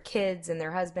 their kids, and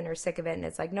their husband are sick of it, and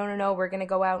it's like, no, we're going to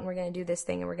go out and we're going to do this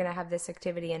thing and we're going to have this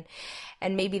activity,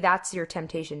 and maybe that's your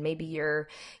temptation. Maybe you're,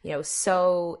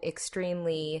 so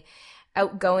extremely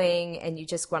outgoing and you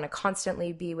just want to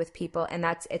constantly be with people, and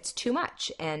it's too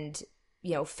much. And,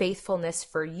 faithfulness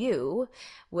for you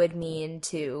would mean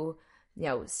to,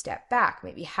 step back,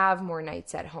 maybe have more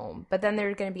nights at home. But then there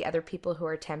are going to be other people who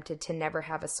are tempted to never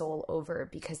have a soul over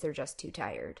because they're just too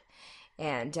tired.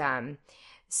 And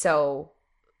so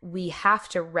we have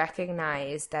to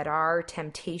recognize that our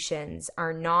temptations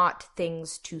are not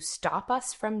things to stop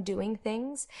us from doing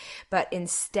things, but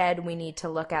instead we need to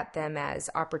look at them as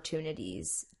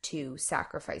opportunities to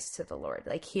sacrifice to the Lord.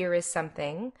 Like, here is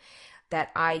something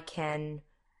that I can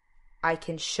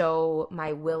show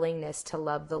my willingness to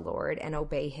love the Lord and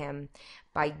obey him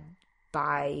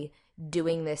by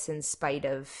doing this in spite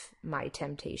of my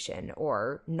temptation,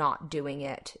 or not doing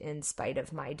it in spite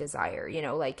of my desire.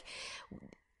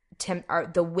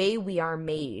 The way we are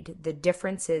made, the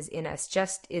differences in us,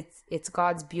 just it's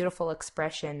God's beautiful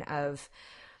expression of,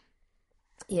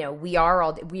 we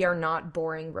are not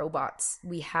boring robots.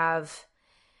 We have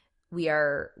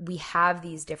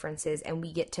these differences, and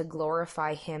we get to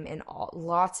glorify him in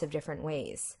lots of different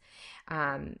ways.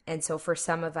 And so for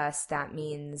some of us, that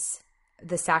means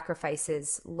the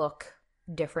sacrifices look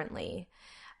differently.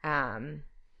 I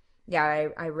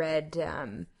read,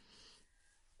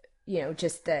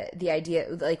 just the idea,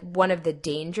 like one of the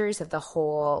dangers of the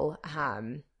whole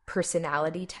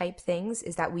personality type things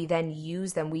is that we then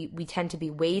use them. We tend to be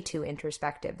way too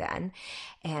introspective then.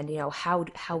 And, how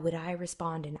would I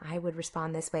respond? And I would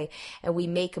respond this way. And we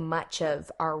make much of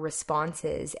our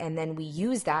responses. And then we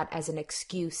use that as an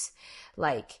excuse,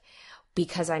 like,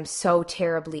 because I'm so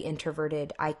terribly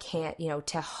introverted, I can't,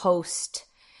 to host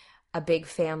a big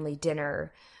family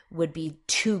dinner would be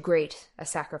too great a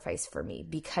sacrifice for me,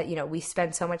 because, we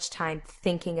spend so much time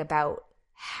thinking about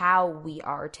how we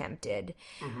are tempted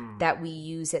that we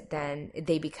use it, then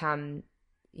they become,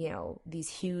 these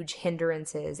huge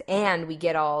hindrances, and we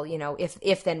get all,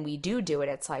 if then we do it,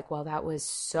 it's like, well, that was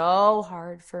so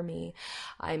hard for me.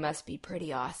 I must be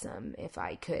pretty awesome if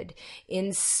I could,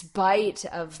 in spite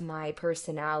of my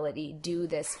personality, do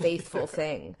this faithful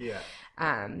thing. Yeah.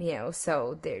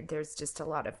 So there's just a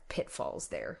lot of pitfalls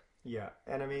there. Yeah.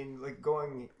 And I mean, like,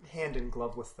 going hand in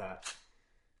glove with that,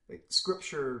 like,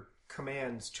 Scripture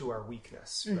commands to our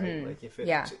weakness, right? Like, if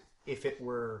it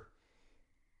were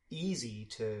easy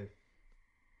to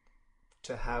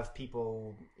have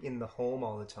people in the home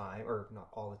all the time, or not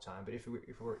all the time, but if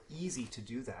it were easy to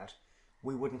do that,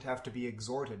 we wouldn't have to be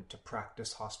exhorted to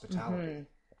practice hospitality.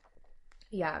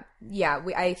 Yeah.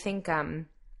 I think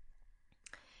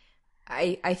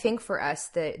I think for us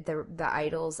the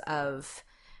idols of,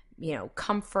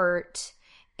 comfort,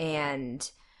 and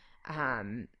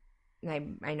I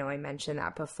know I mentioned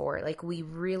that before. Like, we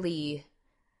really,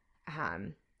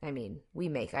 we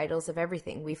make idols of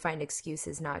everything. We find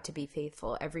excuses not to be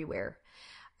faithful everywhere.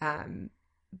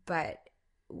 But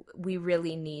we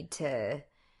really need to,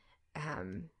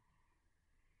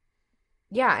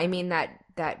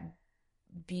 that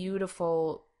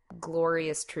beautiful,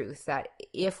 glorious truth that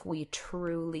if we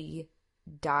truly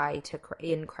die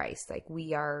in Christ, like,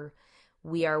 we are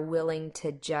willing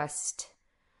to just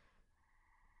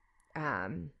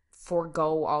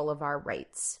forego all of our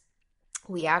rights,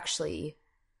 we actually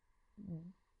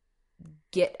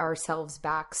get ourselves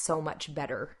back so much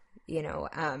better.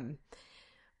 The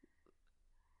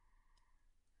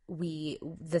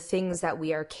things that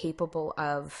we are capable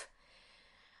of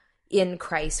in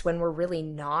Christ, when we're really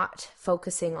not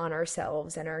focusing on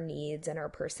ourselves and our needs and our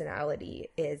personality,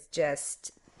 is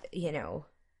just,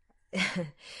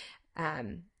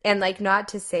 and, like, not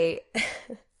to say,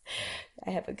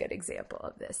 I have a good example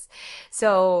of this.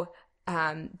 So,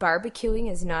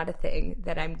 barbecuing is not a thing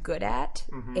that I'm good at.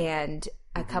 And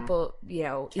a couple,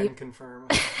 Can confirm.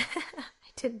 I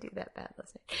didn't do that bad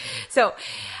last night. So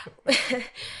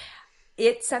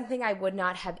it's something I would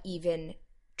not have even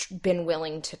been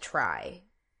willing to try.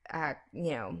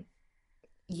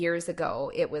 Years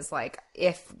ago, it was like,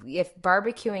 if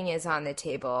barbecuing is on the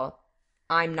table,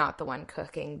 I'm not the one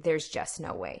cooking. There's just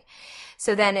no way.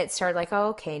 So then it started like, oh,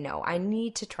 okay, no, I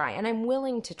need to try. And I'm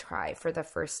willing to try for the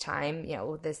first time,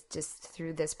 this just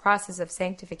through this process of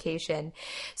sanctification.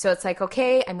 So it's like,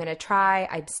 okay, I'm going to try.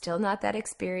 I'm still not that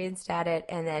experienced at it.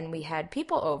 And then we had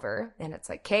people over, and it's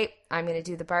like, okay, I'm going to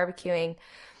do the barbecuing.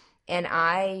 And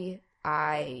I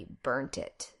burnt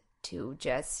it to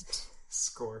just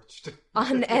scorched,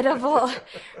 unedible,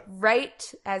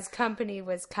 right as company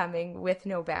was coming with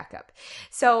no backup.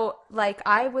 So, like,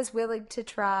 I was willing to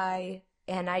try,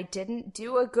 and I didn't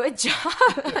do a good job.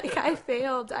 Like, I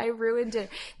failed. I ruined it.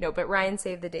 No, but Ryan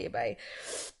saved the day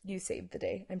you saved the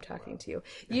day. I'm talking to you.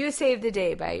 You saved the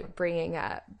day by bringing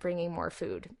more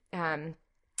food.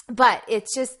 But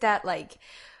it's just that, like,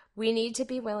 we need to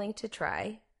be willing to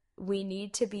try. We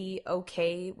need to be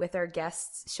okay with our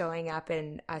guests showing up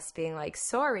and us being like,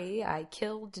 sorry, I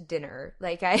killed dinner.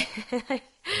 Like,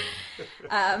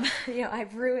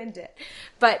 I've ruined it.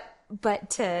 But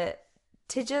to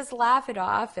just laugh it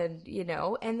off and,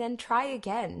 and then try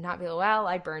again, not be like, well,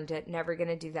 I burned it. Never going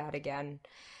to do that again.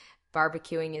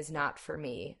 Barbecuing is not for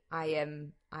me. I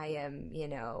am,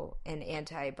 an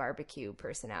anti-barbecue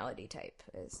personality type.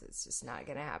 It's just not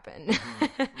going to happen.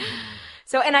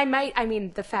 So,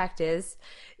 and the fact is,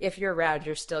 if you're around,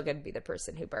 you're still going to be the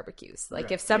person who barbecues. Like,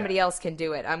 right. If somebody else can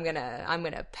do it, I'm going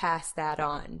to pass that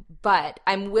on. But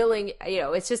I'm willing,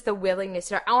 it's just the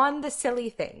willingness on the silly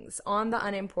things, on the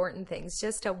unimportant things,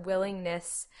 just a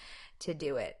willingness to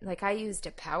do it. Like, I used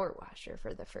a power washer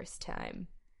for the first time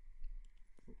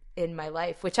in my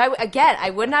life, which I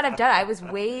would not have done. I was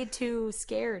way too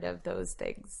scared of those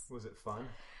things. Was it fun?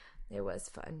 It was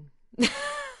fun.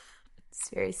 It's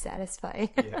very satisfying.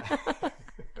 Yeah.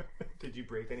 Did you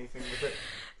break anything with it?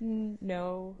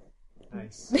 No.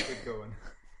 Nice. Good going.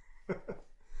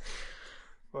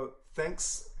 Well,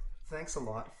 thanks a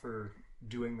lot for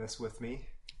doing this with me.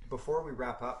 Before we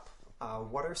wrap up,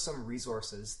 what are some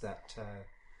resources that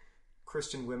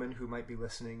Christian women who might be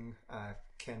listening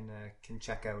can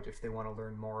check out if they want to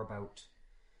learn more about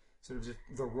sort of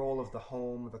the role of the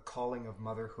home, the calling of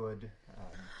motherhood?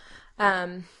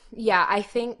 Yeah, I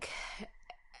think,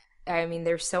 I mean,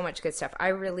 there's so much good stuff. I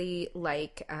really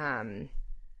like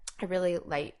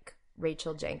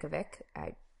Rachel Jankovic.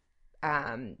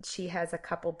 She has a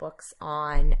couple books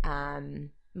on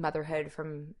motherhood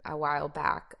from a while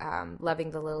back,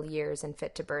 Loving the Little Years and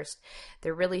Fit to Burst.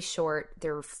 They're really short.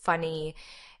 They're funny.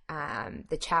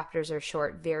 The chapters are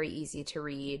short, very easy to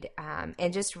read,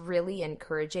 and just really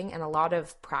encouraging, and a lot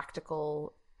of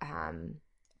practical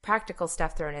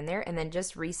stuff thrown in there. And then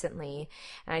just recently,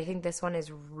 and I think this one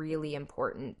is really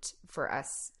important for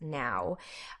us now,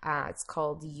 it's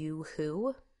called You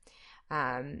Who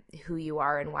You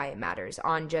Are and Why It Matters,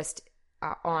 on just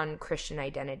on Christian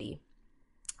identity,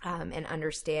 and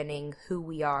understanding who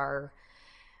we are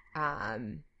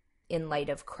in light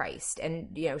of Christ.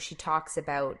 And, you know, she talks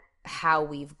about how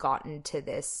we've gotten to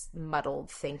this muddled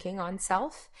thinking on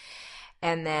self.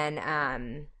 And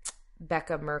then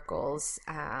Becca Merkel's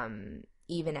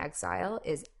Eve in Exile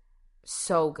is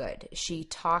so good. She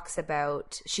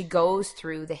goes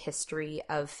through the history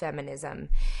of feminism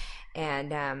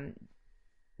and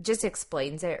just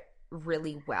explains it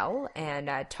really well, and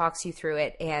talks you through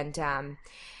it. And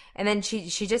then she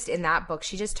just, in that book,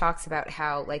 she just talks about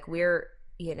how, like, we're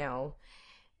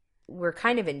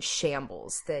kind of in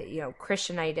shambles, that, you know,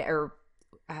 Christian idea, or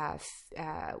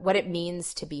what it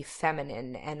means to be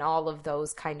feminine, and all of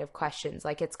those kind of questions.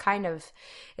 Like, it's kind of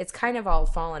all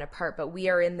fallen apart, but we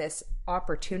are in this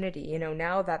opportunity, you know,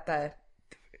 now that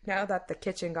the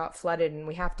kitchen got flooded and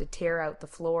we have to tear out the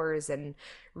floors and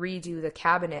redo the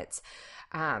cabinets.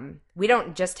 We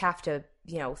don't just have to,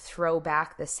 you know, throw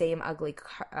back the same ugly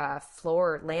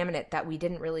floor laminate that we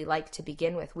didn't really like to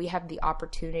begin with. We have the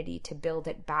opportunity to build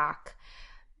it back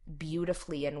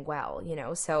beautifully and well, you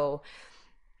know. So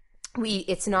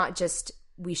it's not just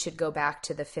we should go back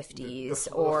to the 50s,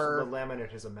 or the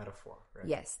laminate is a metaphor, right?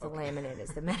 Yes, the laminate is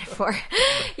the metaphor.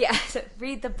 Yeah, so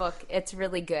read the book. It's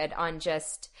really good on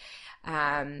just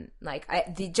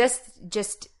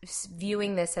just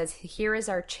viewing this as, here is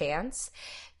our chance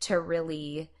to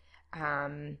really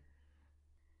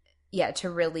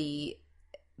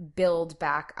build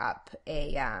back up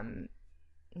a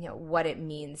you know, what it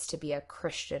means to be a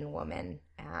Christian woman,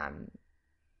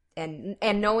 and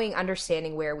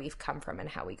understanding where we've come from and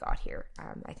how we got here.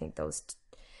 I think those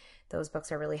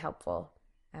books are really helpful.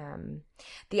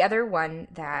 The other one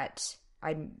that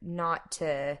I'm not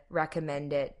to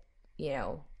recommend it, you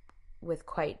know, with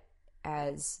quite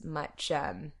as much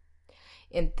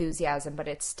enthusiasm, but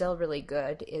it's still really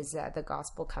good, is The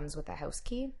Gospel Comes with a House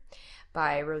Key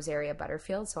by Rosaria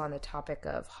Butterfield. So on the topic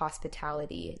of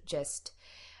hospitality, just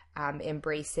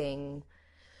embracing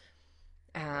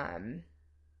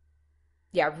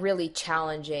really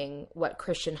challenging what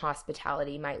Christian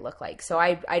hospitality might look like. So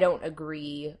I don't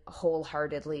agree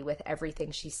wholeheartedly with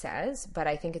everything she says, but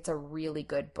I think it's a really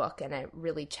good book and a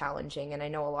really challenging. And I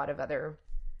know a lot of other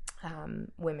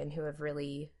women who have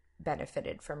really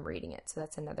benefited from reading it. So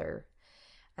that's another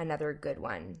good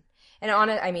one.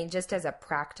 And just as a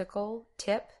practical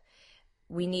tip,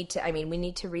 we need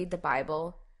to read the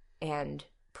Bible and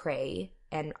pray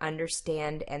and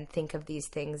understand and think of these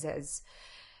things as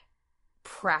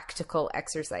practical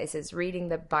exercises. Reading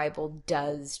the Bible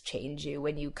does change you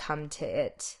when you come to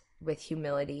it with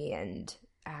humility and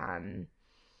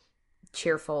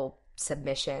cheerful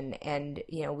submission. And,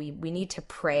 you know, we need to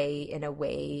pray in a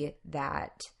way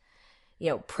that, you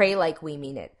know, pray like we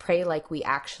mean it. Pray like we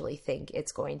actually think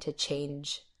it's going to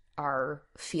change our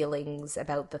feelings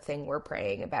about the thing we're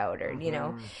praying about, or, you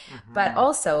know, but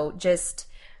also just,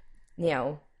 you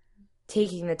know,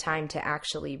 taking the time to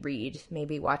actually read,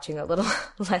 maybe watching a little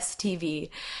less TV,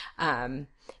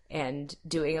 and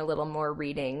doing a little more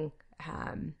reading,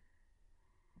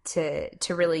 to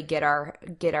really get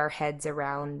our heads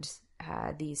around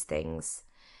these things.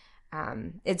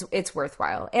 It's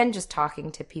worthwhile. And just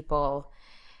talking to people,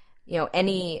 you know,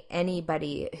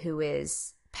 anybody who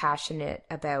is passionate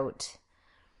about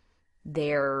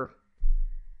their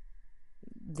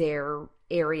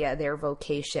area, their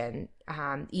vocation,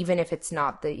 even if it's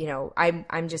not the, you know,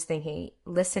 I'm just thinking,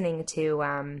 listening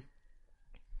to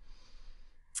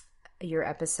your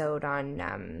episode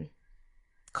on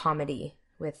comedy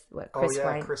with Chris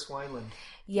Wineland.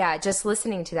 Yeah, just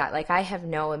listening to that, like, I have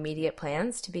no immediate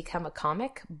plans to become a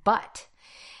comic, but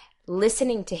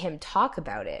listening to him talk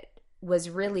about it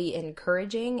was really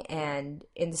encouraging and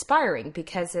inspiring,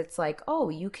 because it's like, oh,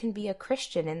 you can be a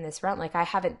Christian in this realm. Like, I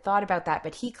haven't thought about that,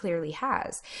 but he clearly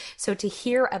has. So to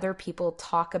hear other people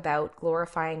talk about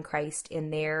glorifying Christ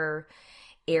in their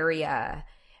area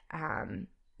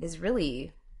is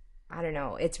really, I don't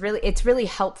know, it's really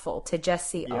helpful to just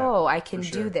see, oh, I can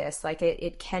do this. Like,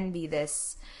 it can be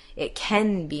this, it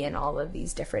can be in all of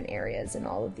these different areas, in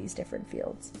all of these different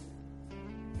fields.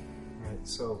 Right.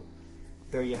 So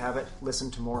there you have it.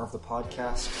 Listen to more of the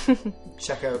podcast.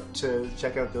 check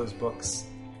out those books.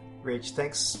 Rach,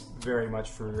 thanks very much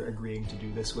for agreeing to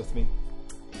do this with me.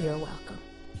 You're welcome.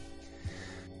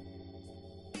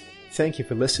 Thank you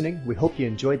for listening. We hope you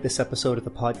enjoyed this episode of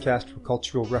the podcast for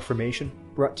Cultural Reformation,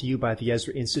 brought to you by the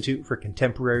Ezra Institute for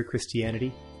Contemporary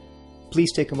Christianity.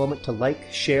 Please take a moment to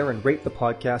like, share, and rate the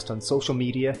podcast on social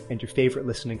media and your favorite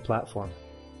listening platform.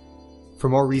 For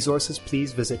more resources,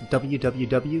 please visit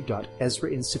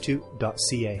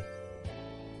www.ezrainstitute.ca.